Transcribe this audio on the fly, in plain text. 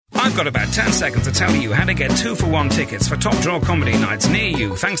I've got about 10 seconds to tell you how to get 2-for-1 tickets for top draw comedy nights near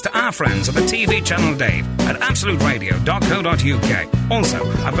you thanks to our friends at the TV channel Dave at absoluteradio.co.uk.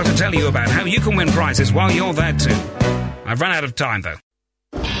 Also, I've got to tell you about how you can win prizes while you're there too. I've run out of time though.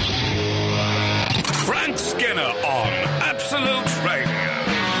 Frank Skinner on Absolute Radio.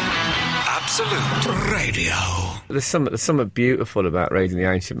 Absolute Radio. There's something beautiful about reading The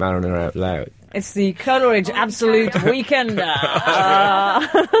Ancient Mariner out loud. It's the Coleridge Absolute Weekender.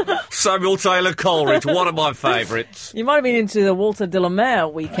 Samuel Taylor Coleridge, one of my favourites. You might have been into the Walter de la Mare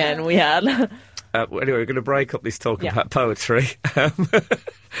weekend we had. Anyway, we're going to break up this talk about poetry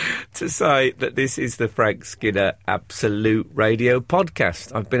to say that this is the Frank Skinner Absolute Radio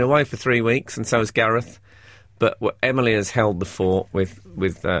podcast. I've been away for 3 weeks, and so has Gareth. But Emily has held the fort with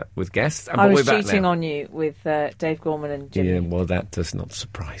guests. I was cheating on you with Dave Gorman and Jimmy. Yeah, well, that does not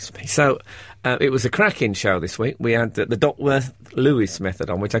surprise me. So it was a cracking show this week. We had the Duckworth Lewis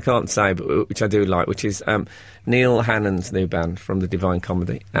Method on, which I can't say, but which I do like, which is Neil Hannon's new band from the Divine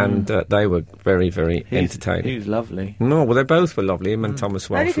Comedy. And they were very, very entertaining. He was lovely. No, well, they both were lovely, him and Thomas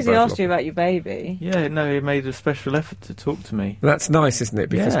Walsh. Only because he asked you about your baby. Yeah, no, he made a special effort to talk to me. That's nice, isn't it?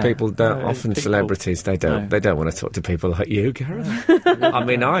 Because people don't, often difficult. Celebrities, they don't want to talk to people like you, Gareth. I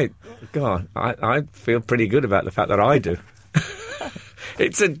mean, I feel pretty good about the fact that I do.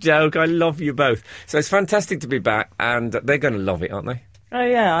 It's a joke. I love you both. So it's fantastic to be back, and they're going to love it, aren't they? Oh,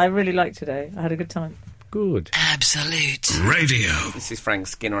 yeah, I really liked today. I had a good time. Good. Absolute Radio. This is Frank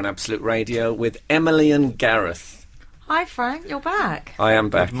Skinner on Absolute Radio with Emily and Gareth. Hi, Frank. You're back. I am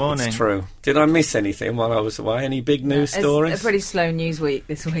back. Good morning. It's true. Did I miss anything while I was away? Any big news stories? It's a pretty slow news week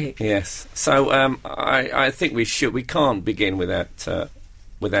this week. Yes. So I think we should. We can't begin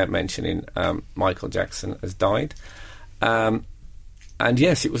without mentioning Michael Jackson has died. And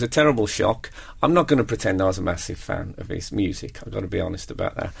yes, it was a terrible shock. I'm not going to pretend I was a massive fan of his music. I've got to be honest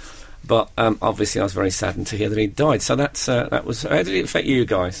about that. But obviously, I was very saddened to hear that he died. So that was. How did it affect you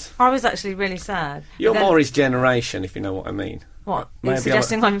guys? I was actually really sad. You're more his generation, if you know what I mean. What? You're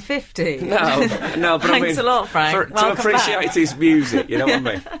suggesting I'm 50? No, but Thanks I mean, a lot, Frank. to appreciate back. his music, you know what I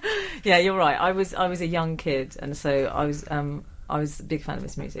mean? Yeah, you're right. I was a young kid, and so I was a big fan of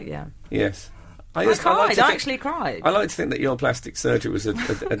his music. Yeah. Yes. I actually cried. I like to think that your plastic surgery was a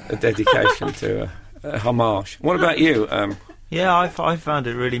dedication to a homage. What about you? Yeah, I found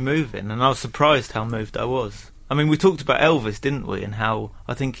it really moving, and I was surprised how moved I was. I mean, we talked about Elvis, didn't we? And how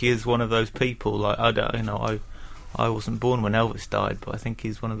I think he is one of those people. Like I wasn't born when Elvis died, but I think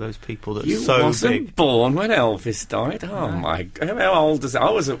he's one of those people that's so big. You wasn't born when Elvis died? Oh, my God. How old is it?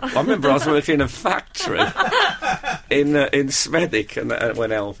 I remember I was working in a factory in Smethwick when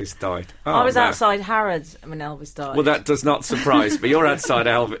Elvis died. Oh, I was outside Harrods when Elvis died. Well, that does not surprise me. You're outside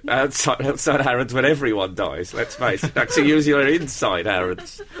outside Harrods when everyone dies, let's face it. Actually, you're inside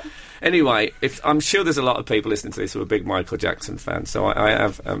Harrods. Anyway, I'm sure there's a lot of people listening to this who are big Michael Jackson fans. So I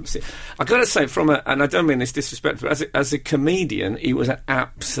have. I've got to say, and I don't mean this disrespectfully, as a comedian, he was an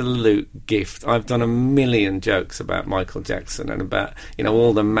absolute gift. I've done a million jokes about Michael Jackson and about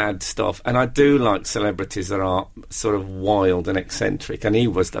all the mad stuff, and I do like celebrities that are sort of wild and eccentric, and he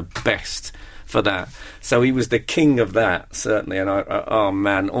was the best for that. So he was the king of that, certainly. And oh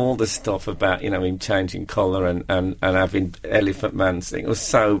man, all the stuff about him changing colour and having Elephant Man's thing, it was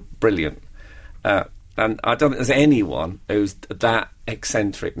so brilliant. And I don't think there's anyone who's that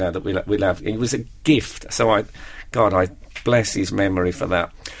eccentric now that we'll have. He was a gift. So I bless his memory for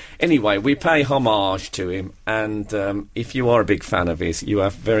that. Anyway, we pay homage to him, and if you are a big fan of his, you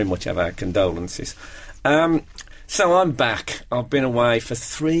very much have our condolences. So I'm back. I've been away for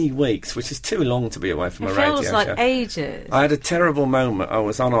 3 weeks, which is too long to be away from a radio show. It feels like ages. I had a terrible moment. I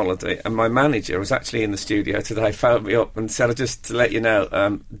was on holiday, and my manager was actually in the studio today, phoned me up and said, just to let you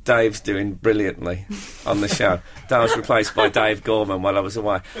know, Dave's doing brilliantly on the show. Dave was replaced by Dave Gorman while I was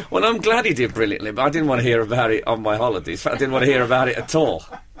away. Well, I'm glad he did brilliantly, but I didn't want to hear about it on my holidays. I didn't want to hear about it at all.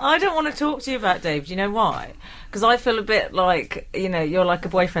 I don't want to talk to you about Dave. Do you know why? Because I feel a bit like, you're like a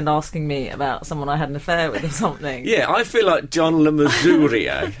boyfriend asking me about someone I had an affair with or something. Yeah, I feel like John Le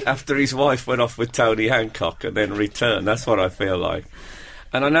Mesurier after his wife went off with Tony Hancock and then returned. That's what I feel like.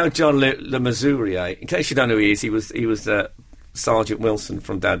 And I know John Le Mesurier. In case you don't know who he is, he was Sergeant Wilson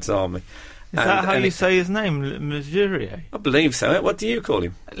from Dad's Army. Is that how you say his name, Le Mesurier? I believe so. What do you call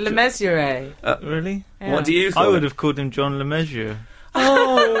him? Le Mesurier. Really? Yeah. What do you call him? I would have called him John Le Mesurier.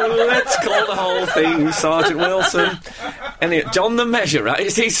 Oh, let's call the whole thing Sergeant Wilson. Anyway, John the Measurer,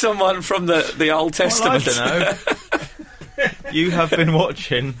 is he someone from the Old Testament? Well, I don't know. You have been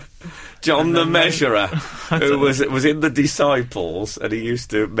watching John the Measurer, who was in the Disciples, and he used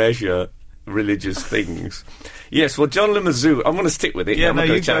to measure religious things. Yes, well, John Limazou, I'm going to stick with it. Yeah, I'm not no,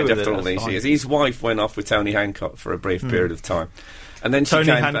 going you to go change with after it, all that's these fine. years. His wife went off with Tony Hancock for a brief period of time. And then she Tony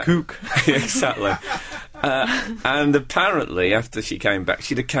came back. Hancock. Exactly. And apparently, after she came back,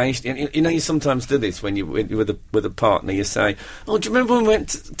 she'd occasionally... You know, you sometimes do this when you're with a partner. You say, oh, do you remember when we went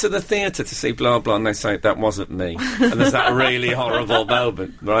to the theatre to see blah, blah? And they say, that wasn't me. And there's that really horrible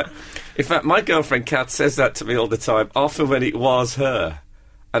moment, right? In fact, my girlfriend Kat says that to me all the time, often when it was her.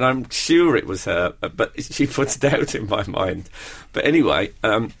 And I'm sure it was her, but she puts doubt in my mind. But anyway...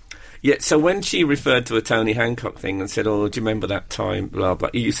 yeah, so when she referred to a Tony Hancock thing and said, oh, do you remember that time, blah,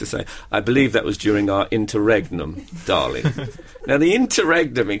 blah, he used to say, I believe that was during our interregnum, darling. Now, the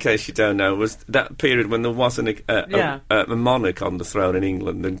interregnum, in case you don't know, was that period when there wasn't a monarch on the throne in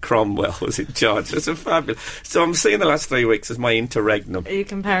England and Cromwell was in charge. It's a fabulous... So I'm seeing the last 3 weeks as my interregnum. Are you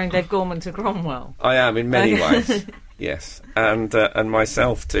comparing Dave Gorman to Cromwell? I am, in many ways, yes. And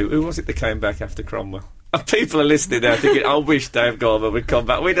myself, too. Who was it that came back after Cromwell? People are listening there thinking, I wish Dave Gorman would come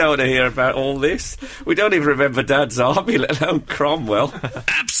back. We don't want to hear about all this. We don't even remember Dad's army, let alone Cromwell.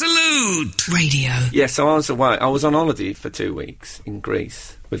 Absolute Radio. Yes, so I was away. I was on holiday for 2 weeks in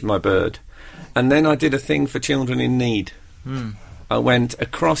Greece with my bird. And then I did a thing for children in need. I went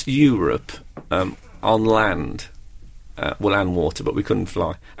across Europe on land. And water, but we couldn't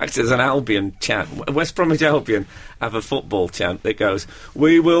fly. Actually, there's an Albion chant. West Bromwich Albion have a football chant that goes,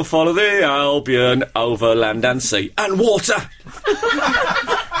 we will follow the Albion over land and sea and water.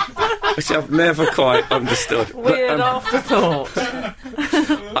 Which I've never quite understood. Weird afterthought.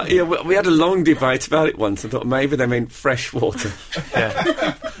 We had a long debate about it once and thought maybe they meant fresh water.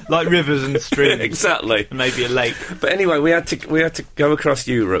 Yeah. Like rivers and streams. Exactly. And maybe a lake. But anyway, we had to go across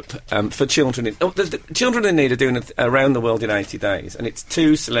Europe for children in... the Children in Need are doing it around the world in 80 days, and it's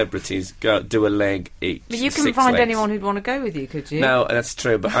 2 celebrities do a leg each. But you can 6 find legs. anyone who'd want to go with you, could you? No, that's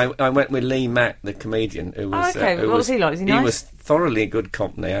true, but I went with Lee Mack, the comedian, who was... What was he like? Was he nice? He was thoroughly good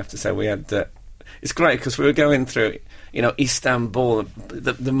company, I have to say. We had... it's great, because we were going through... You know, Istanbul,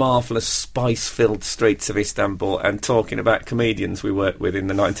 the marvellous spice-filled streets of Istanbul, and talking about comedians we worked with in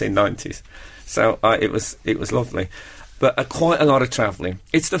the 1990s. So it was lovely. But quite a lot of travelling.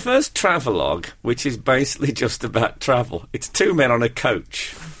 It's the first travelogue, which is basically just about travel. It's 2 men on a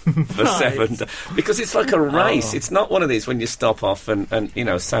coach for 7 days. Because it's like a race. It's not one of these when you stop off and you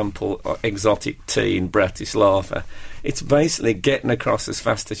know, sample exotic tea in Bratislava. It's basically getting across as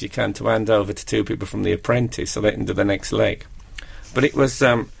fast as you can to hand over to 2 people from The Apprentice so they can do the next leg. But it was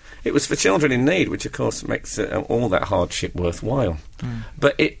for children in need, which of course makes all that hardship worthwhile.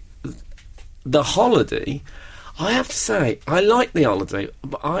 But the holiday, I have to say, I like the holiday,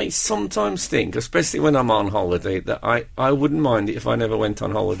 but I sometimes think, especially when I'm on holiday, that I wouldn't mind it if I never went on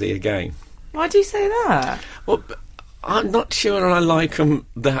holiday again. Why do you say that? Well, I'm not sure I like them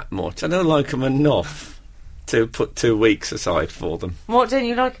that much. I don't like them enough to put 2 weeks aside for them. What don't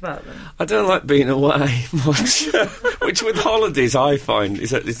you like about them? I don't like being away much, which with holidays I find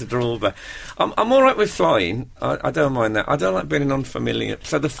is a drawback. I'm all right with flying. I don't mind that. I don't like being unfamiliar.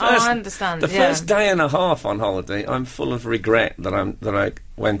 So the first, I understand. First day and a half on holiday, I'm full of regret that I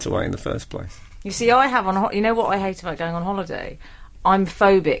went away in the first place. You see, I have you know what I hate about going on holiday? I'm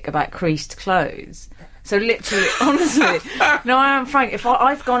phobic about creased clothes. So literally, honestly, no, I am frank. If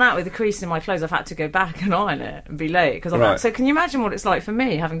I've gone out with a crease in my clothes, I've had to go back and iron it and be late. Because so can you imagine what it's like for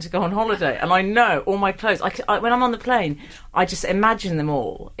me having to go on holiday? And I know all my clothes. When I'm on the plane, I just imagine them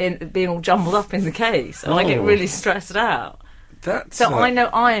all being all jumbled up in the case, and I get really stressed out. I know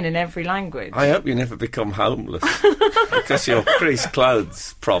iron in every language. I hope you never become homeless because your creased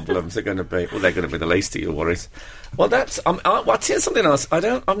clothes problems are going to be... Well, they're going to be the least of your worries. Well, I'll tell you something else.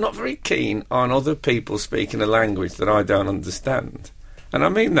 I'm not very keen on other people speaking a language that I don't understand. And I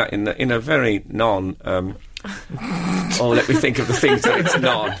mean that in a very non... let me think of the things that it's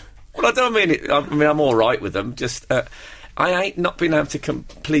non. Well, I don't mean it... I mean, I'm all right with them, just... I ain't not been able to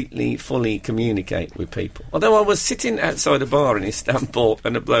completely, fully communicate with people. Although I was sitting outside a bar in Istanbul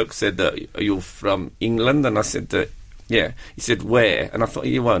and a bloke said, are you from England? And I said, yeah. He said, where? And I thought,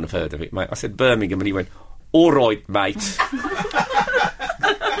 you won't have heard of it, mate. I said, Birmingham. And he went, all right, mate.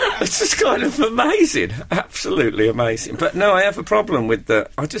 It's just kind of amazing. Absolutely amazing. But no, I have a problem with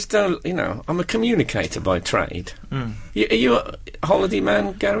I just don't, I'm a communicator by trade. Are you a holiday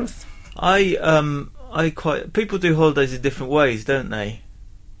man, Gareth? People do holidays in different ways, don't they?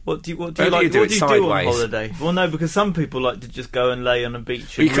 What do you like? Do what do you do sideways? on holiday? Well, no, because some people like to just go and lay on a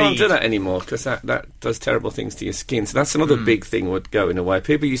beach. But and you can't read. do that anymore because that does terrible things to your skin. So that's another big thing with going away.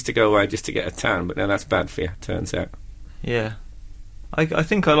 People used to go away just to get a tan, but now that's bad for you. Turns out. Yeah, I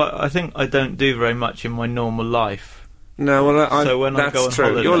think I don't do very much in my normal life. No, well, So when I that's go on true.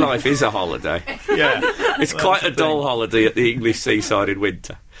 holiday- Your life is a holiday. Yeah. It's quite a dull holiday at the English seaside in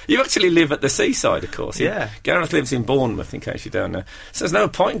winter. You actually live at the seaside, of course. Yeah. Gareth lives in Bournemouth, in case you don't know. So there's no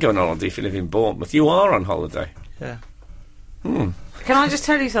point in going on holiday if you live in Bournemouth. You are on holiday. Yeah. Can I just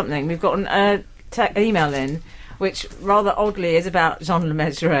tell you something? We've got an email in, which rather oddly is about Jean Le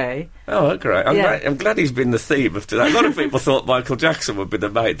Mesurier. Oh, great. Yeah. I'm glad he's been the theme of today. A lot of people thought Michael Jackson would be the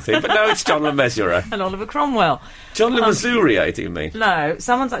main theme, but no, it's John Le Mesurier. And Oliver Cromwell. John Le Mesurier, do you mean? No,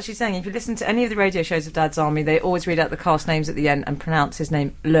 someone's actually saying if you listen to any of the radio shows of Dad's Army, they always read out the cast names at the end and pronounce his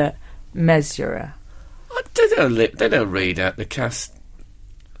name Le Mesurier. They don't read out the cast.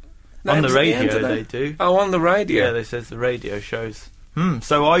 On the names at end, radio, do they do. Oh, on the radio. Yeah, they says the radio shows.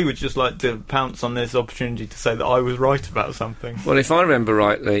 So I would just like to pounce on this opportunity to say that I was right about something. Well, if I remember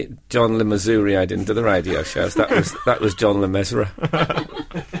rightly, John Le Mesurier didn't do the radio shows. That was John Le Mesurier.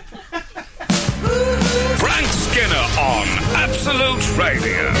 Frank Skinner on Absolute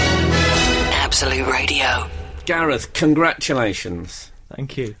Radio. Absolute Radio. Gareth, congratulations.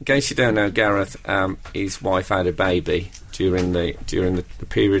 Thank you. In case you don't know, Gareth, his wife had a baby during the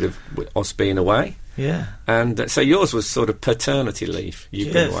period of us being away. Yeah. And so yours was sort of paternity leave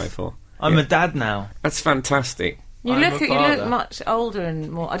you've been away for. I'm a dad now. That's fantastic. You I'm look a father. much older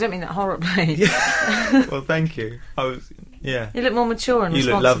and more. I don't mean that horribly. Well, thank you. Yeah. You look more mature and You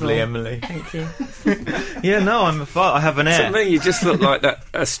look responsible. lovely, Emily. Thank you. Yeah, no, I'm a father. I have an heir. To me, you just look like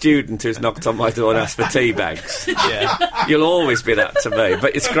a student who's knocked on my door and asked for tea bags. Yeah. You'll always be that to me.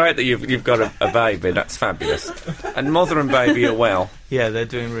 But it's great that you've got a baby. That's fabulous. And mother and baby are well. Yeah, they're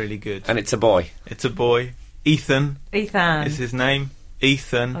doing really good. And it's a boy. It's a boy. Ethan Ethan. is his name.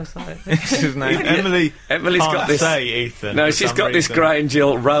 Ethan. Oh, sorry. is his name. Emily Emily's can't got this. say Ethan. No, for she's some got this reason.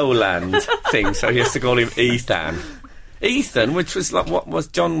 Grangill Rowland thing, so he has to call him Ethan. Ethan, which was like what was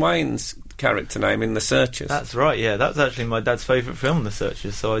John Wayne's character name in The Searchers. That's right, yeah. That's actually my dad's favourite film, The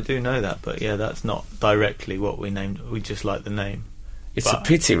Searchers, so I do know that. But yeah, that's not directly what we named it. We just like the name. It's a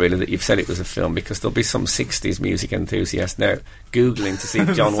pity, really, that you've said it was a film, because there'll be some 60s music enthusiast now Googling to see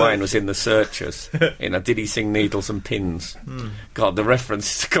if John Wayne was in The Searchers. Did he sing Needles and Pins? God, the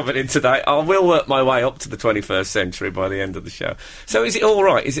reference is coming in today. I will work my way up to the 21st century by the end of the show. So is it all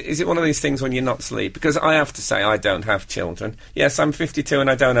right? Is it one of these things when you're not asleep? Because I have to say, I don't have children. Yes, I'm 52 and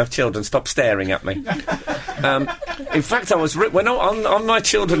I don't have children. Stop staring at me. In fact, I was when on my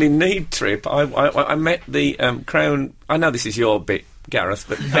Children in Need trip, I met the Crown. I know this is your bit, Gareth,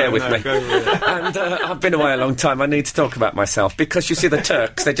 but bear with me. Go with it. And I've been away a long time. I need to talk about myself, because you see, the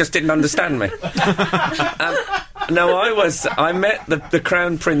Turks, they just didn't understand me. I met the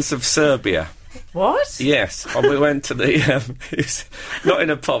Crown Prince of Serbia. What? Yes, and we went to the not in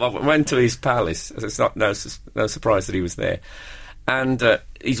a pub. I went to his palace. It's not no surprise that he was there. And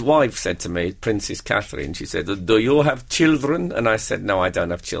his wife said to me, Princess Catherine, she said, "Do you have children?" And I said, "No, I don't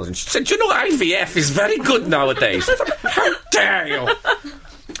have children." She said, "You know, IVF is very good nowadays." I thought, how dare you?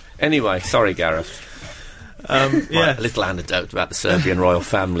 Anyway, sorry, Gareth. Yeah, A little anecdote about the Serbian royal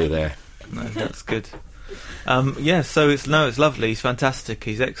family there. no, that's good. Yeah, so it's lovely. He's fantastic.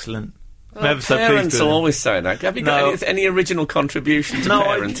 He's excellent. Never so pleased Parents with will him. always say that. Have you got any original contribution to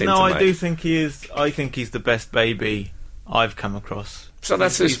parenting? I do think he is. I think he's the best baby I've come across. So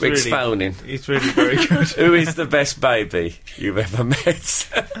that's who He's speaks really- phoning. He's really very good. Who is the best baby you've ever met?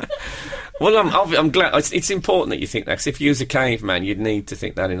 Well, I'm glad. It's important that you think that, 'cause if you was a caveman, you'd need to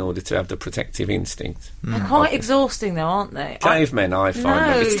think that in order to have the protective instinct. They're quite exhausting, though, aren't they? Cavemen, I find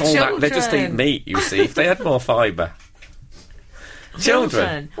No, them. It's all that, they just eat children. meat, you see. If they had more fibre.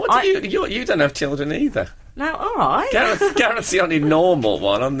 Children. What do you don't have children either. No, all right. Gareth's the only normal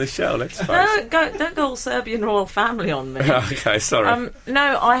one on the show, let's face it. Don't go all Serbian royal family on me. Okay, sorry.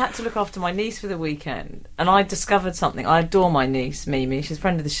 No, I had to look after my niece for the weekend, and I discovered something. I adore my niece, Mimi. She's a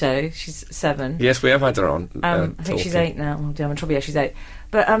friend of the show. She's 7. Yes, we have had her on. I think she's 8 now. Oh, dear, I'm in trouble. Yeah, she's 8.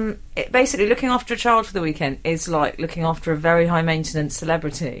 But basically, looking after a child for the weekend is like looking after a very high-maintenance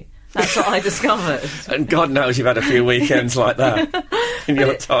celebrity. That's what I discovered. And God knows you've had a few weekends like that in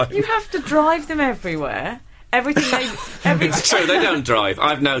your time. You have to drive them everywhere. It's true, they don't drive.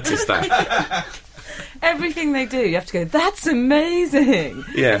 I've noticed that. Everything they do, you have to go, "That's amazing."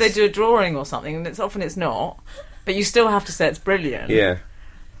 Yes. If they do a drawing or something, and often it's not, but you still have to say it's brilliant. Yeah.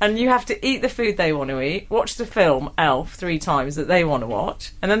 And you have to eat the food they want to eat, watch the film Elf 3 times that they want to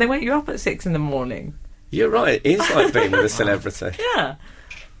watch, and then they wake you up at 6 in the morning. You're right. It is like being with a celebrity. Yeah.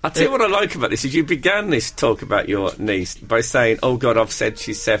 I'll tell you what I like about this is you began this talk about your niece by saying, "Oh God, I've said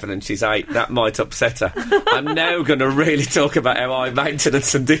she's 7 and she's 8. That might upset her." I'm now going to really talk about how high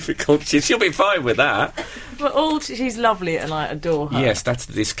maintenance and difficult she is. She'll be fine with that. But she's lovely and I adore her. Yes, that's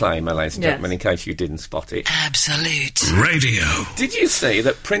the disclaimer, ladies and gentlemen, in case you didn't spot it. Absolute Radio. Did you see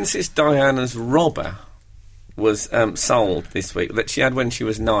that Princess Diana's robber was sold this week, that she had when she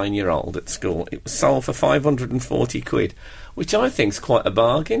was 9-year-old at school? It was sold for 540 quid, which I think's quite a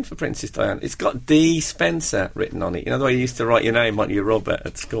bargain for Princess Diana. It's got D. Spencer written on it. You know the way you used to write your name on your rubber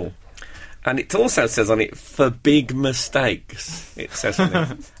at school? And it also says on it, for big mistakes, it says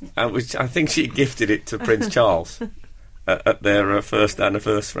on it, which I think she gifted it to Prince Charles at their first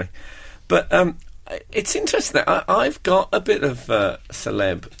anniversary. But it's interesting that I've got a bit of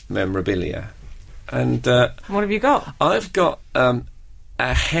celeb memorabilia. And what have you got? I've got a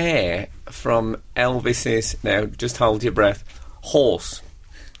hair from Elvis's, now just hold your breath, horse.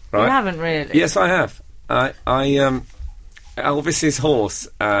 Right? You haven't really? Yes, I have. Elvis's horse,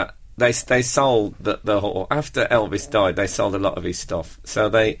 they sold the horse. After Elvis died, they sold a lot of his stuff. So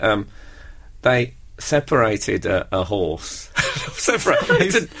they separated a horse.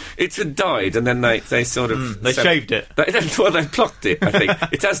 It's a died, and then they sort of they shaved it. They plucked it. I think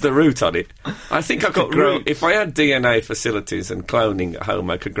it has the root on it. I think I could grow. If I had DNA facilities and cloning at home,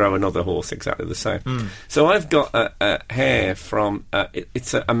 I could grow another horse exactly the same. So I've got a hair from.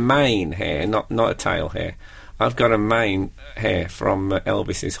 It's a mane hair, not a tail hair. I've got a mane hair from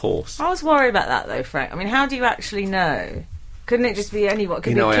Elvis's horse. I was worried about that though, Frank. I mean, how do you actually know? Couldn't it just be anyone?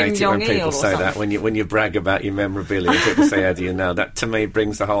 Could I be Kim hate it when Jong-il people or say something? that, when you brag about your memorabilia, people say, how do you know? That, to me,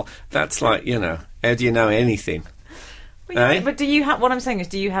 brings the whole... That's like, how do you know anything? But do you have... What I'm saying is,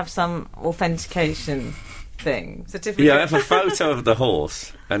 do you have some authentication thing? Certificate? Yeah, I have a photo of the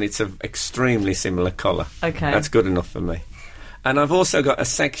horse, and it's of extremely similar colour. Okay. That's good enough for me. And I've also got a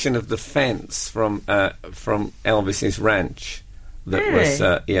section of the fence from Elvis's ranch that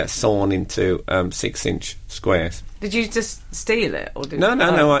was sawn into 6-inch squares. Did you just steal it? Or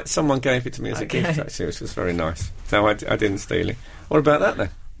No. Someone gave it to me as a gift, actually, which was very nice. So I didn't steal it. What about that, then?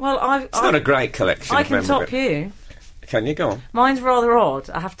 Well, it's not a great collection. I can top you. Can you? Go on. Mine's rather odd,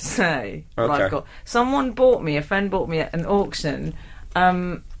 I have to say. Okay. I've got. A friend bought me at an auction,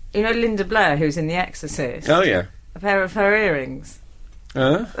 Linda Blair, who's in The Exorcist. Oh, yeah. A pair of her earrings.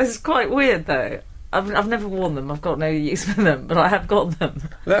 This is quite weird, though. I've never worn them. I've got no use for them, but I have got them.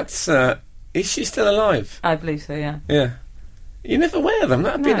 That's... is she still alive? I believe so, yeah. Yeah. You never wear them?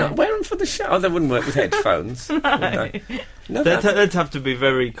 That'd be No. nice. Wear them for the show. Oh, they wouldn't work with headphones. would they? No, They'd have to be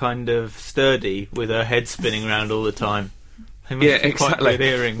very kind of sturdy with her head spinning around all the time. They must be quite good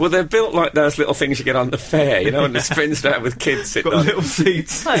earrings. Well, they're built like those little things you get on the fair, and it spins around with kids sitting Got on. little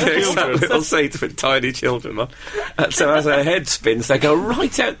seats. Yeah, exactly, little seats with tiny children on. So as her head spins, they go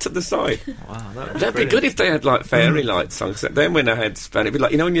right out to the side. Wow, that'd be good if they had like fairy lights on. 'Cause then when her head spun, it'd be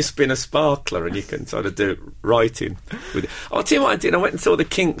like when you spin a sparkler and you can sort of do it writing with it. I'll tell you what I did. I went and saw the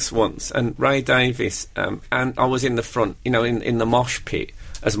Kinks once, and Ray Davies, and I was in the front, in the mosh pit,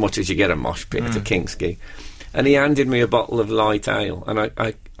 as much as you get a mosh pit at a Kinks gig. And he handed me a bottle of light ale, and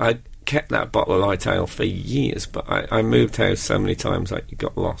I kept that bottle of light ale for years, but I moved house so many times it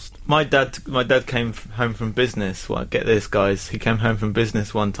got lost. My dad came home from business. Well, get this, guys. He came home from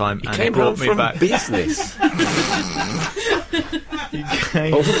business one time and brought me back. Business? He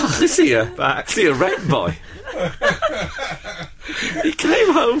came is he a red boy? He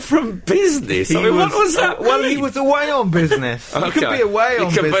came home from business. What was that? Well, he was away on business. Okay. You could be away on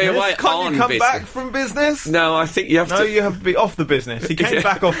business. Be away Can't you come business. back from business? No, I think you have to. No, you have to be off the business. He came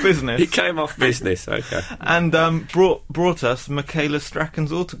back off business. He came off business, okay. And brought us Michaela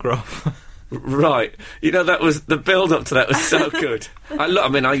Strachan's autograph. Right. That was... The build-up to that was so good.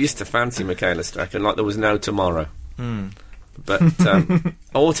 I used to fancy Michaela Strachan like there was no tomorrow. But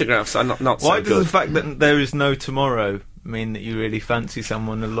autographs are not so good. Why does the fact that there is no tomorrow mean that you really fancy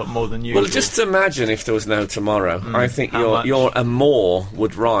someone a lot more than usual? Well, just imagine if there was no tomorrow. I think your amour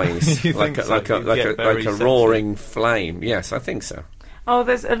would rise like a roaring flame. Yes, I think so. Oh,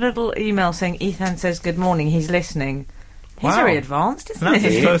 there's a little email saying Ethan says good morning. He's listening. He's very advanced, isn't That's he?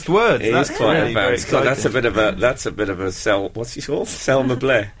 his first words. He is quite really advanced. God, that's a bit of a what's she called? Selma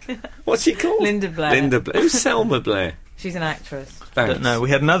Blair. What's she called? Linda Blair. Linda Blair. Who's Selma Blair? She's an actress. Thanks. No, we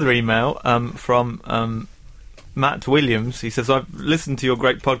had another email from Matt Williams. He says, I've listened to your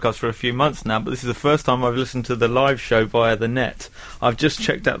great podcast for a few months now, but this is the first time I've listened to the live show via the net. I've just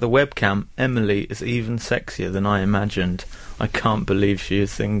checked out the webcam. Emily is even sexier than I imagined. I can't believe she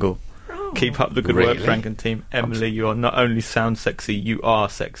is single. Keep up the good work, Frank and team. Emily, you are not only sound sexy, you are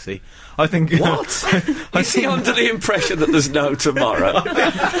sexy. I think... What? Is he under the impression that there's no tomorrow?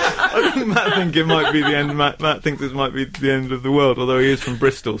 I think Matt thinks it might be the end. Matt thinks this might be the end of the world, although he is from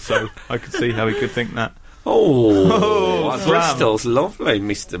Bristol, so I could see how he could think that. Bristol's lovely,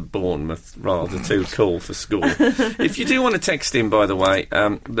 Mr. Bournemouth. Rather too cool for school. If you do want to text in, by the way,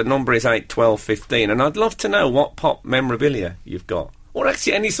 the number is 81215, and I'd love to know what pop memorabilia you've got. Or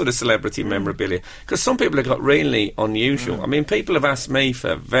actually any sort of celebrity memorabilia. Because some people have got really unusual... I mean, people have asked me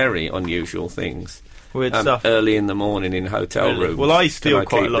for very unusual things. Weird stuff. Early in the morning in hotel rooms. Well, I steal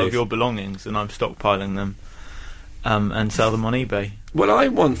quite a lot of your belongings, and I'm stockpiling them and sell them on eBay. Well, I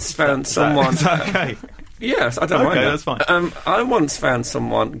once found someone... Is that okay? Yes, I don't mind that. That's fine. I once found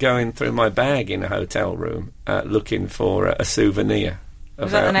someone going through my bag in a hotel room looking for a souvenir.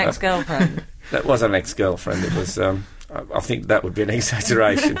 Was that an ex-girlfriend? That was an ex-girlfriend. It was... I think that would be an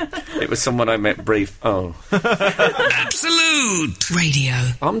exaggeration. It was someone I met brief... Oh. Absolute Radio.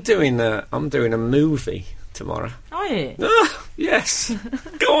 I'm doing a movie tomorrow. Are you? Yes.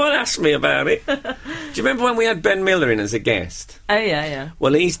 Go on, ask me about it. Do you remember when we had Ben Miller in as a guest? Oh, yeah.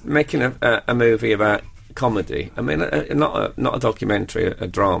 Well, he's making a movie about comedy. I mean, not a documentary, a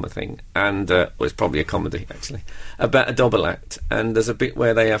drama thing. And, well, it's probably a comedy, actually, about a double act. And there's a bit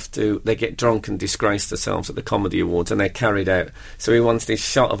where they get drunk and disgrace themselves at the Comedy Awards, and they're carried out. So he wants this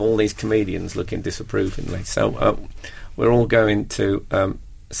shot of all these comedians looking disapprovingly. So we're all going to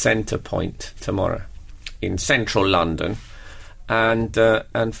Centre Point tomorrow in central London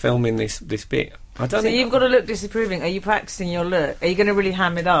and filming this bit. I don't think you've got to look disapproving. Are you practising your look? Are you going to really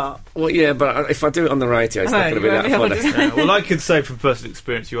ham it up? Well, yeah, but if I do it on the radio, it's not going to be that funny. Yeah, well, I could say from personal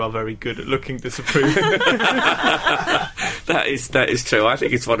experience you are very good at looking disapproving. That is true. I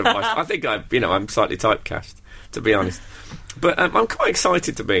think it's one of my... I think I'm slightly typecast, to be honest. But I'm quite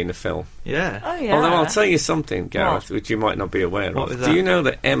excited to be in the film. Yeah. Oh, yeah. Although I'll tell you something, Gareth, which you might not be aware of. Do you know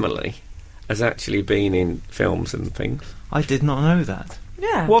that Emily has actually been in films and things? I did not know that.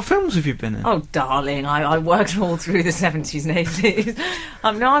 Yeah. What films have you been in? Oh, darling, I worked all through the 70s and 80s.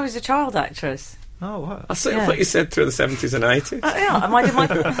 No, I was a child actress. Oh, wow. I thought you said through the 70s and 80s. Yeah, I did my...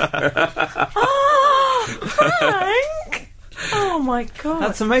 Oh, Frank! Oh, my God.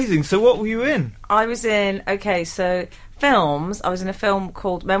 That's amazing. So what were you in? I was in... OK, so... films. I was in a film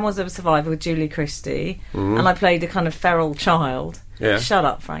called Memoirs of a Survivor with Julie Christie, and I played a kind of feral child. Yeah. Shut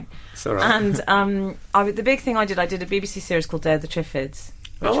up, Frank. It's all right. And the big thing I did a BBC series called Dare the Triffids.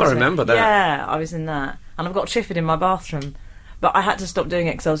 Oh, I remember that. Yeah, I was in that. And I've got a Triffid in my bathroom. But I had to stop doing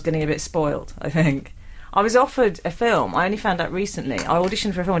it because I was getting a bit spoiled, I think. I was offered a film. I only found out recently. I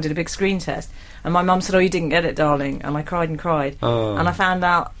auditioned for a film, I did a big screen test, and my mum said, "Oh, you didn't get it, darling." And I cried and cried. Oh. And I found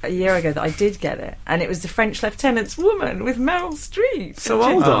out a year ago that I did get it. And it was The French Lieutenant's Woman with Meryl Streep. So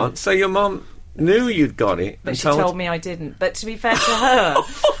hold on. So your mum knew you'd got it, but she told me I didn't. But to be fair to her...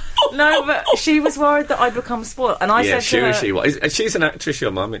 No, but she was worried that I'd become spoiled. And I said to her... she was. She's an actress,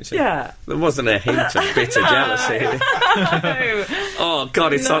 your mum, isn't she? Yeah. There wasn't a hint of bitter jealousy. No. Oh,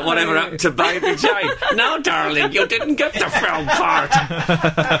 God, it's like whatever happened to Baby Jane. No, darling, you didn't get the film part.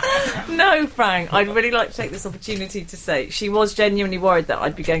 No, Frank, I'd really like to take this opportunity to say she was genuinely worried that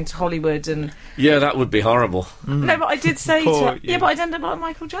I'd be going to Hollywood and... Yeah, that would be horrible. No, but I did say to her... Yeah, but I'd end up like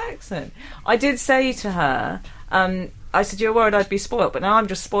Michael Jackson. I did say to her... I said, "You're worried I'd be spoilt, but now I'm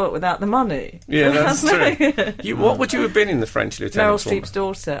just spoilt without the money." Yeah, that's true. What would you have been in The French Lieutenant's Meryl Streep's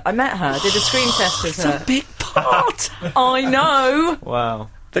daughter. I met her, did a screen test with her. It's a big part. I know. Wow.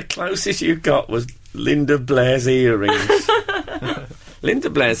 The closest you got was Linda Blair's earrings. Linda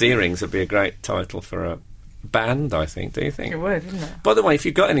Blair's earrings would be a great title for a band, I think. Do you think? It would, wouldn't it? By the way, if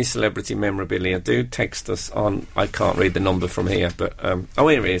you've got any celebrity memorabilia, do text us on... I can't read the number from here, but...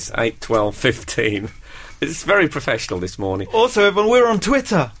 here it is, 81215. It's very professional this morning. Also, everyone, we're on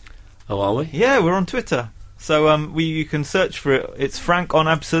Twitter. Oh, are we? Yeah, we're on Twitter. So you can search for it. It's Frank on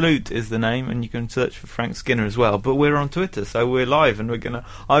Absolute is the name, and you can search for Frank Skinner as well. But we're on Twitter, so we're live, and we're gonna...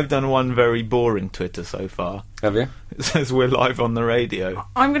 I've done one very boring Twitter so far. Have you? It says we're live on the radio.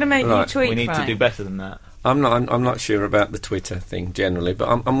 I'm going to make you tweet, We need Frank. to do better than that. I'm not sure about the Twitter thing generally, but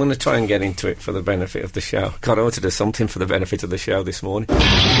I'm going to try and get into it for the benefit of the show. God, I ought to do something for the benefit of the show this morning.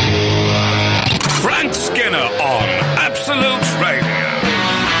 Frank Skinner on Absolute Radio.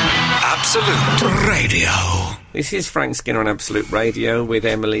 Absolute Radio. This is Frank Skinner on Absolute Radio with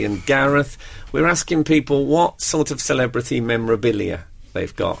Emily and Gareth. We're asking people what sort of celebrity memorabilia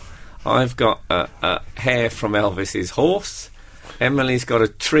they've got. I've got a hair from Elvis's horse. Emily's got a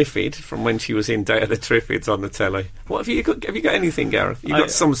Triffid from when she was in Day of the Triffids on the telly. What have you got? Have you got anything, Gareth? You got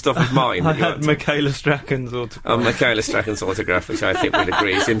some stuff of mine. I had Michaela Strachan's autograph. Michaela Strachan's autograph, which I think we'd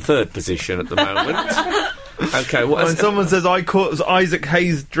agree is in third position at the moment. Okay, what? When someone says I caught Isaac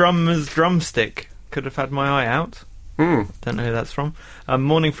Hayes' drummer's drumstick, could have had my eye out. Don't know who that's from.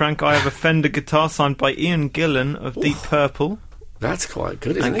 Morning, Frank. I have a Fender guitar signed by Ian Gillan of Deep Purple. That's quite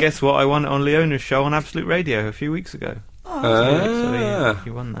good, isn't And it? guess what? I won it on Leona's show on Absolute Radio a few weeks ago. So he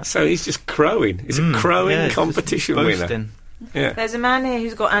won that. So he's just crowing. He's a crowing yeah, it's competition just winner. boasting. Yeah. There's a man here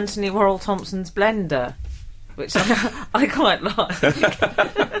who's got Anthony Worrell Thompson's blender, which I quite like.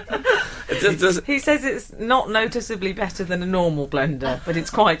 He says it's not noticeably better than a normal blender, but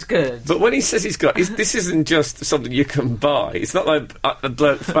it's quite good. But when he says this isn't just something you can buy. It's not like a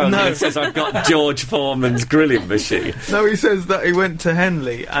bloke phone and says, I've got George Foreman's grilling machine. No, he says that he went to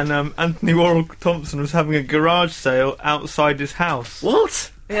Henley and Anthony Worrell Thompson was having a garage sale outside his house.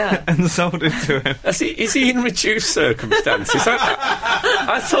 What? Yeah. And sold it to him. Is he in reduced circumstances?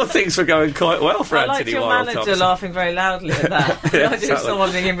 I thought things were going quite well for I liked Anthony your Worrell manager Thompson. laughing very loudly at that. The idea of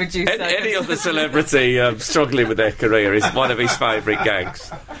someone being in reduced circumstances. Any other celebrity struggling with their career is one of his favourite gags.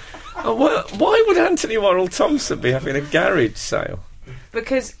 Why would Anthony Worrell Thompson be having a garage sale?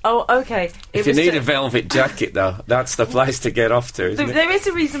 Because, okay. If you need a velvet jacket, though, that's the place to get off to, isn't it? There is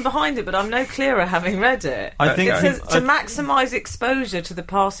a reason behind it, but I'm no clearer having read it. I think it says to maximise exposure to the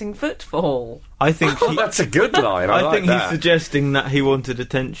passing footfall. I think that's a good line. I think that. he's suggesting that he wanted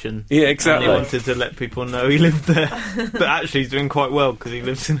attention. Yeah, exactly. And he wanted to let people know he lived there. But actually, he's doing quite well because he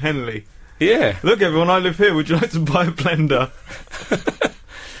lives in Henley. Yeah. Look, everyone, I live here. Would you like to buy a blender?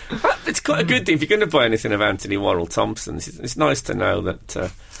 It's quite a good thing if you're going to buy anything of Anthony Worrell Thompson's. It's nice to know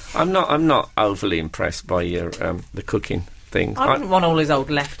that I'm not overly impressed by your the cooking thing. I wouldn't want all his old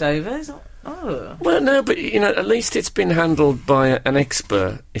leftovers. Oh. Well, no, but at least it's been handled by an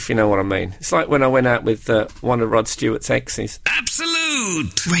expert, if you know what I mean. It's like when I went out with one of Rod Stewart's exes.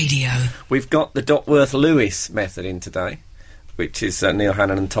 Absolute Radio. We've got the Duckworth Lewis Method in today, which is Neil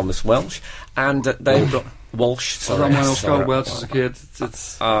Hannon and Thomas Welsh, and they've got. Walsh, sorry. I was called Welsh as a kid.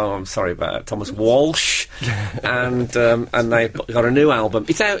 Oh, I'm sorry about that. Thomas Walsh. and they've got a new album.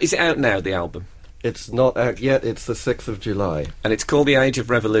 It's out. Is it out now, the album? It's not out yet. It's the 6th of July. And it's called The Age of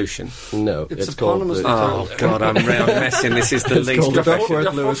Revolution. No, it's called... Oh, God, I'm messing. This is the it's least... called the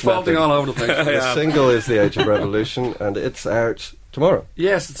Duckworth Lewis Method. All over the place. The single is The Age of Revolution, and it's out tomorrow.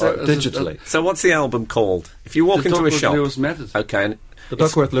 Yes, it's out digitally. So what's the album called? If you walk into a shop... The Duckworth Lewis Method. Okay, and the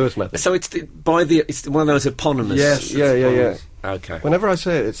Duckworth Lewis Method. So it's one of those eponymous... Yes. Yeah. Okay. Whenever I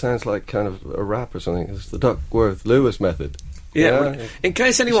say it, it sounds like kind of a rap or something. It's the Duckworth Lewis Method. Yeah. Well, in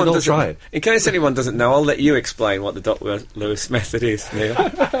case anyone doesn't try it. In case anyone doesn't know, I'll let you explain what the Duckworth Lewis Method is, Neil.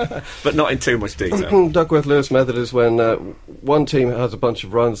 But not in too much detail. Duckworth Lewis Method is when one team has a bunch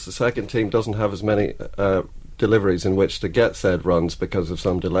of runs, the second team doesn't have as many deliveries in which to get said runs because of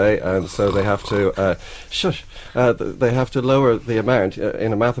some delay, and so they have to they have to lower the amount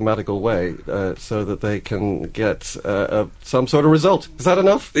in a mathematical way so that they can get some sort of result. Is that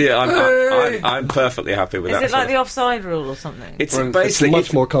enough? Yeah, I'm perfectly happy with that. Is it like the offside rule or something? It's basically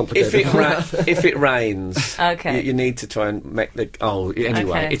much more complicated. If it rains, okay, you need to try and make the. Oh,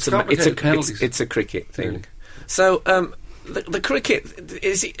 anyway, okay. it's a cricket thing. Really? So. The cricket,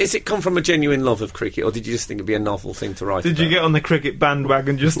 is it come from a genuine love of cricket, or did you just think it'd be a novel thing to write Did about? you get on the cricket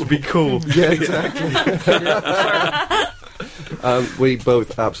bandwagon just to be cool? Yeah, exactly. We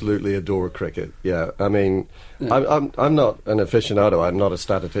both absolutely adore cricket. Yeah, I mean, yeah. I'm not an aficionado. I'm not a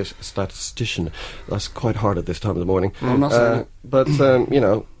statistician. That's quite hard at this time of the morning. I'm not saying but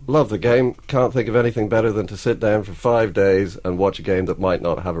love the game. Can't think of anything better than to sit down for 5 days and watch a game that might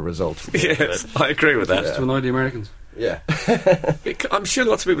not have a result. Yes, I agree with that. Just to annoy the Americans. Yeah. I'm sure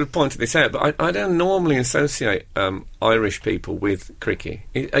lots of people have pointed this out, but I don't normally associate Irish people with cricket.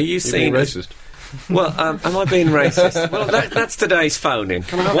 Are you seeing racist? Well, am I being racist? Well, that's today's phone-in.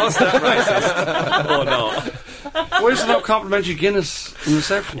 Was that racist or not? Why is there no complimentary Guinness in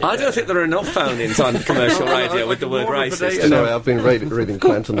reception? I don't think there are enough phone-ins on commercial radio with the word racist. Sorry, I've been reading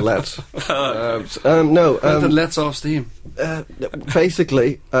Clanton Letts. No. Clanton Letts off steam.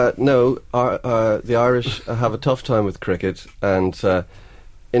 Basically, no. The Irish have a tough time with cricket, and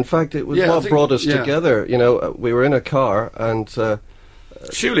in fact, it was what brought us together. We were in a car, and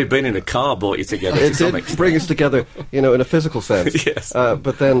surely being in a car brought you together. It did bring us together, in a physical sense. Yes.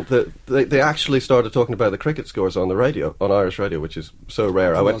 But then they actually started talking about the cricket scores on the radio, on Irish radio, which is so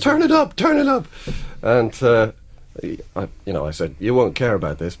rare. I went, turn it up, and I said, you won't care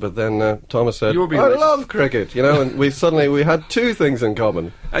about this. But then Thomas said, I love cricket, and we had two things in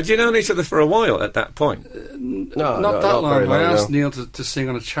common. Had you known each other for a while at that point? No, not that long. I asked Neil to sing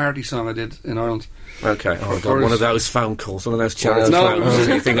on a charity song I did in Ireland. Okay, one of those phone calls, one of those charity phone calls.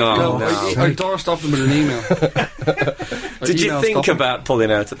 You think, I doorstopped them with an email. Did you think about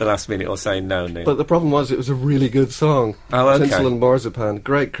pulling out at the last minute or saying no, Neil? But the problem was it was a really good song. Oh, okay. Tinsel and Marzipan,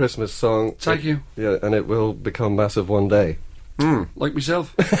 great Christmas song. Thank you. Yeah, and it will become massive one day. Like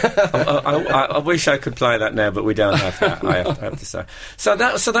myself. I wish I could play that now, but we don't have that. I have to say. So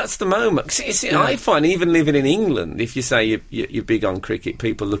that's the moment. See, I find even living in England, if you say you're big on cricket,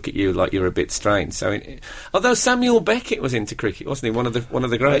 people look at you like you're a bit strange. So, although Samuel Beckett was into cricket, wasn't he? One of the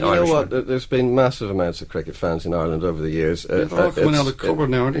great Irishmen. You know what? There's been massive amounts of cricket fans in Ireland over the years. They're all coming out of the cupboard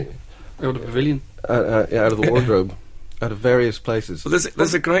now, aren't they? Out of the pavilion. Out of the wardrobe. Out of various places. Well,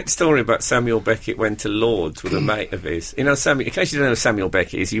 there's a great story about Samuel Beckett went to Lord's with a mate of his. You know, in case you don't know who Samuel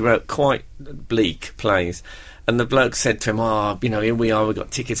Beckett is, he wrote quite bleak plays. And the bloke said to him, here we are, we've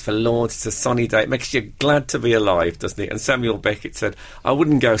got tickets for Lord's, it's a sunny day, it makes you glad to be alive, doesn't it? And Samuel Beckett said, I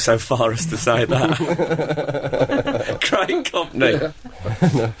wouldn't go so far as to say that. Great company.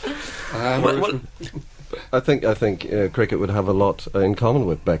 I think cricket would have a lot in common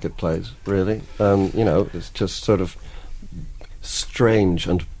with Beckett plays, really. It's just sort of strange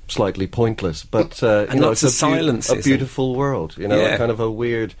and slightly pointless, but lots it's of a beautiful world, a kind of a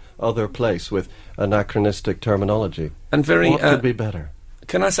weird other place with anachronistic terminology. And what could be better?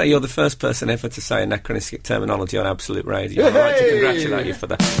 Can I say you're the first person ever to say anachronistic terminology on Absolute Radio? I'd like to congratulate you for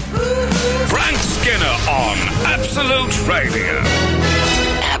that. Frank Skinner on Absolute Radio.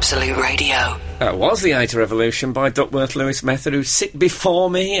 Absolute Radio. That was The Eighth Revolution by Duckworth Lewis Method, who sit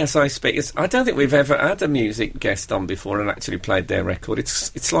before me as I speak. I don't think we've ever had a music guest on before and actually played their record.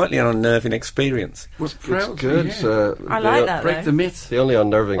 It's slightly an unnerving experience. Was proud. It's good. I like that. Break the myth. The only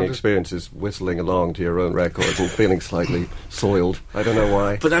unnerving experience is whistling along to your own record and feeling slightly soiled. I don't know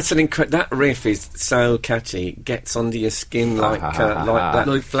why. But that's that riff is so catchy. Gets under your skin like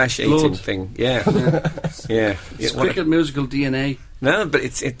that flesh-eating thing. Yeah. Yeah. It's cricket musical DNA. No, but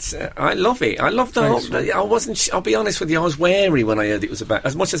it's. I love it. I love the whole. I wasn't. I'll be honest with you. I was wary when I heard it was about.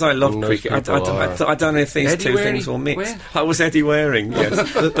 As much as I love cricket, I don't know if these two things will mix. Where? I was Eddie Waring,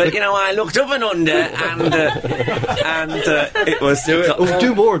 yes. But I looked up and under, and it was.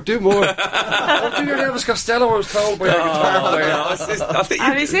 Do more. Do your Elvis Costello. I was told by a guitar player.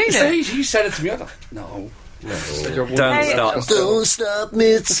 Have you seen it? He said it to me. I thought, no. Don't stop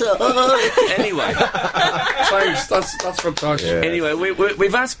me, Anyway, thanks. That's fantastic. Yeah. Anyway,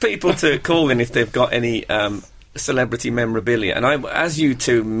 we've asked people to call in if they've got any celebrity memorabilia, and as you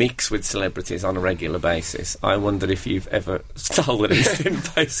two mix with celebrities on a regular basis, I wondered if you've ever stolen anything.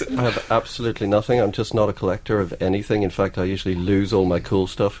 Basically, I have absolutely nothing. I'm just not a collector of anything. In fact, I usually lose all my cool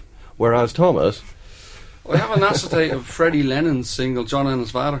stuff. Whereas Thomas, I have an acetate of Freddie Lennon's single, John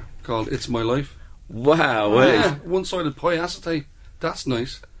Lennon's father, called "It's My Life." Wow, yeah, one-sided pie acetate. That's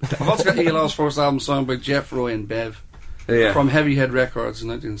nice. I've also got ELO's first album signed by Jeff, Roy and Bev from Heavy Head Records in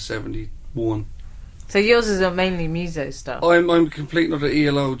 1971. So yours is mainly muso stuff. I'm complete not the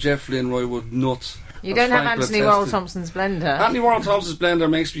ELO, Jeff Lynne, Roy Wood nuts. You don't have Anthony Warhol Thompson's blender. Anthony Warhol Thompson's blender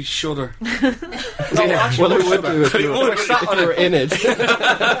makes me shudder. Well, it would do if you were in it.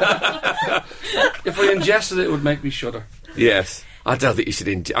 If I ingested it, it would make me shudder. Yes. I don't think you should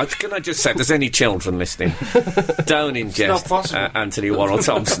ingest. Can I just say, if there's any children listening, don't ingest Anthony Warhol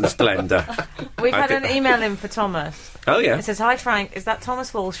Thompson's blender. We've had an email in for Thomas. Oh, yeah. It says, Hi Frank, is that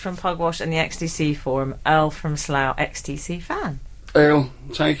Thomas Walsh from Pugwash and the XTC forum? Earl from Slough, XTC fan. Earl,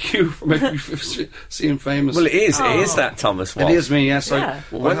 thank you for making me seem famous. Well, it is that Thomas Walsh. It is me, yes. Yeah.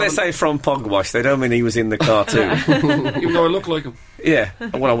 When they say from Pugwash, they don't mean he was in the cartoon. Even though I look like him. Yeah.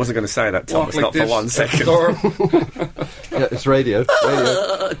 Well, I wasn't going to say that, Thomas, not for 1 second. Yeah, it's radio.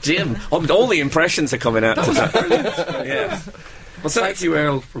 Jim, all the impressions are coming out today. Yeah. Well, thank you,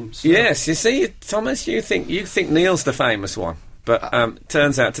 Earl. Yes, you see, Thomas, you think Neil's the famous one. But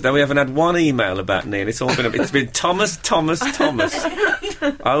turns out today we haven't had one email about Neil. It's been Thomas,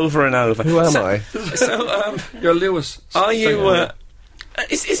 over and over. Who am I? So you're Lewis. Are you?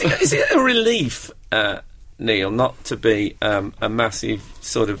 Is it a relief, Neil, not to be a massive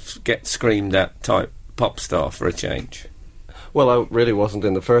sort of get screamed at type pop star for a change? Well, I really wasn't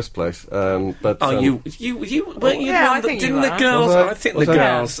in the first place. But you weren't you? Yeah, I think didn't you the were. girls?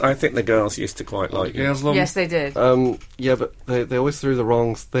 I? I think the girls used to quite like you. Yes, they did. Yeah, but they always threw the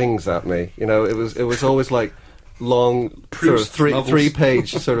wrong things at me. It was always like long sort of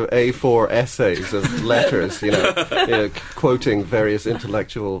three-page sort of A4 essays of letters, quoting various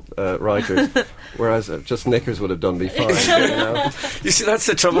intellectual writers, whereas just knickers would have done me fine. You see, that's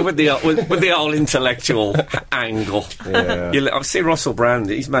the trouble with the old intellectual angle. Yeah. I've seen Russell Brand;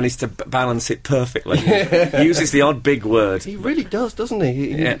 he's managed to balance it perfectly. He uses the odd big word. He really does, doesn't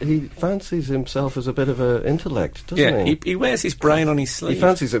he? He fancies himself as a bit of an intellect, doesn't he? He wears his brain on his sleeve. He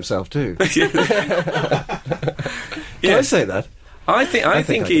fancies himself too. Can I say that? I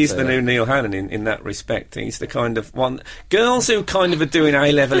think he's the new Neil Hannon in that respect. He's the kind of one. Girls who kind of are doing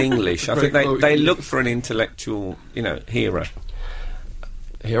A-level English, I think they look for an intellectual, hero.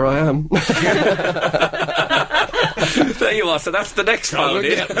 Here I am. There you are. So that's the next phone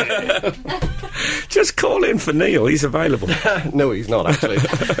in. Just call in for Neil. He's available. No, he's not, actually.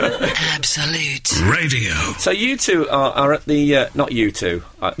 Absolute Radio. So you two are at the... not you two.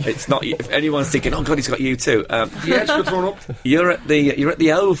 It's not... If anyone's thinking, oh, God, he's got you two. Yeah, it's good thrown up. You're at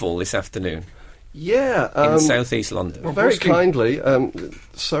the Oval this afternoon Yeah. in South East London. Very kindly,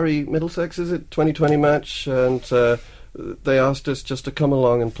 Surrey Middlesex, is it? 2020 match, and they asked us just to come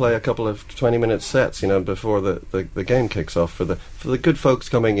along and play a couple of 20-minute sets, before the game kicks off for the good folks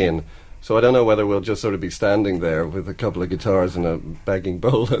coming in. So I don't know whether we'll just sort of be standing there with a couple of guitars and a begging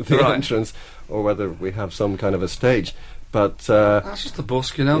bowl at the entrance, or whether we have some kind of a stage. But that's just the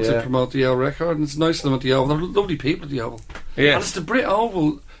busk, to promote the Oval record, and it's nice of them at the Oval. They're lovely people at the Oval. Yeah. And it's the Brit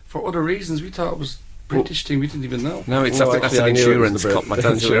Oval for other reasons. We thought it was British team. We didn't even know. No, I think that's an insurance cop. I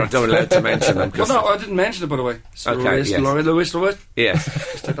don't allowed to mention them. Well, no, I didn't mention it, by the way. Okay, Lewis. Yes.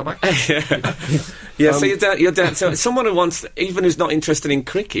 Just take that back. Yeah, so you're down. So someone who wants, even who's not interested in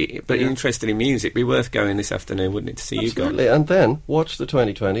cricket, but interested in music, be worth going this afternoon, wouldn't it, to see Absolutely. you guys? And then watch the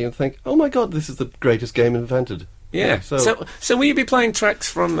 2020 and think, oh my God, this is the greatest game invented. Yeah. So will you be playing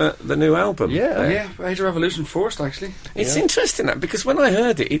tracks from the new album? Yeah. Age of Revolution first, actually. It's interesting that, because when I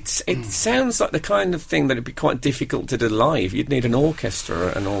heard it, it sounds like the kind of thing that would be quite difficult to do live. You'd need an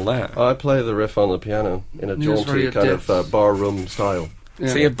orchestra and all that. I play the riff on the piano in a jaunty kind of barroom style. Yeah.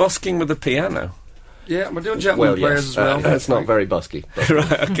 So you're busking with the piano? Yeah, we're doing gentleman players as well. It's not very busky.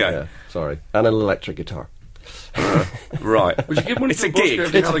 Right, okay. Yeah, sorry. And an electric guitar. Right. Would you give money It's to a a busker gig.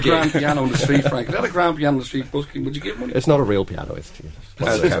 if they had a grand piano on the street, Frank? If they had a grand piano on the street busking, would you give money? It's not a real piano, it's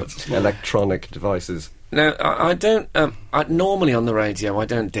electronic devices. Now, I don't... normally on the radio, I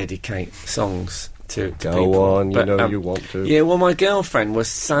don't dedicate songs to people. Go on, but, you want to. Yeah, well, my girlfriend was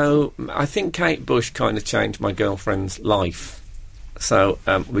so... I think Kate Bush kind of changed my girlfriend's life. So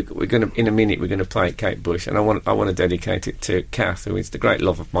we're going to, in a minute, we're going to play Kate Bush, and I want to dedicate it to Kath, who is the great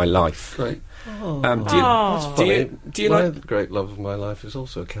love of my life. Great. Do you like the great love of my life is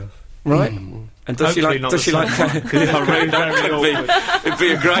also Kath. Right? And does she like Kath? It'd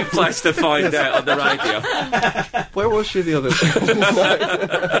be a great place to find out on the radio. Where was she the other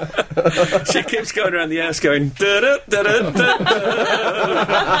day? She keeps going around the house going da da da da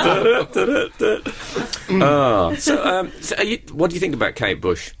da. So what do you think about Kate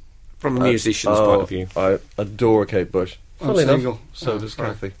Bush from a musician's point of view? I adore Kate Bush. Funnily enough, so does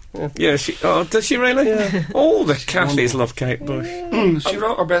Kathy. Yeah, does she really? Yeah. All the Kathys love Kate Bush. She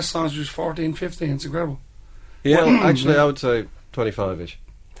wrote her best songs when she was 14, 15. It's incredible. Yeah. Well, actually, I would say 25-ish.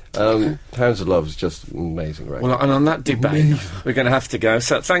 Hounds of Love is just amazing, right? Well, and on that debate, we're going to have to go.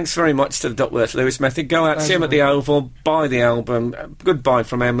 So thanks very much to the Duckworth Lewis Method. Go out, see him at the Oval, buy the album. Goodbye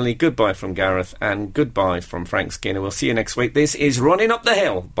from Emily, goodbye from Gareth, and goodbye from Frank Skinner. We'll see you next week. This is Running Up the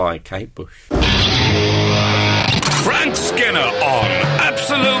Hill by Kate Bush. Frank Skinner on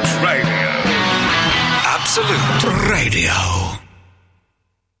Absolute Radio. Absolute Radio.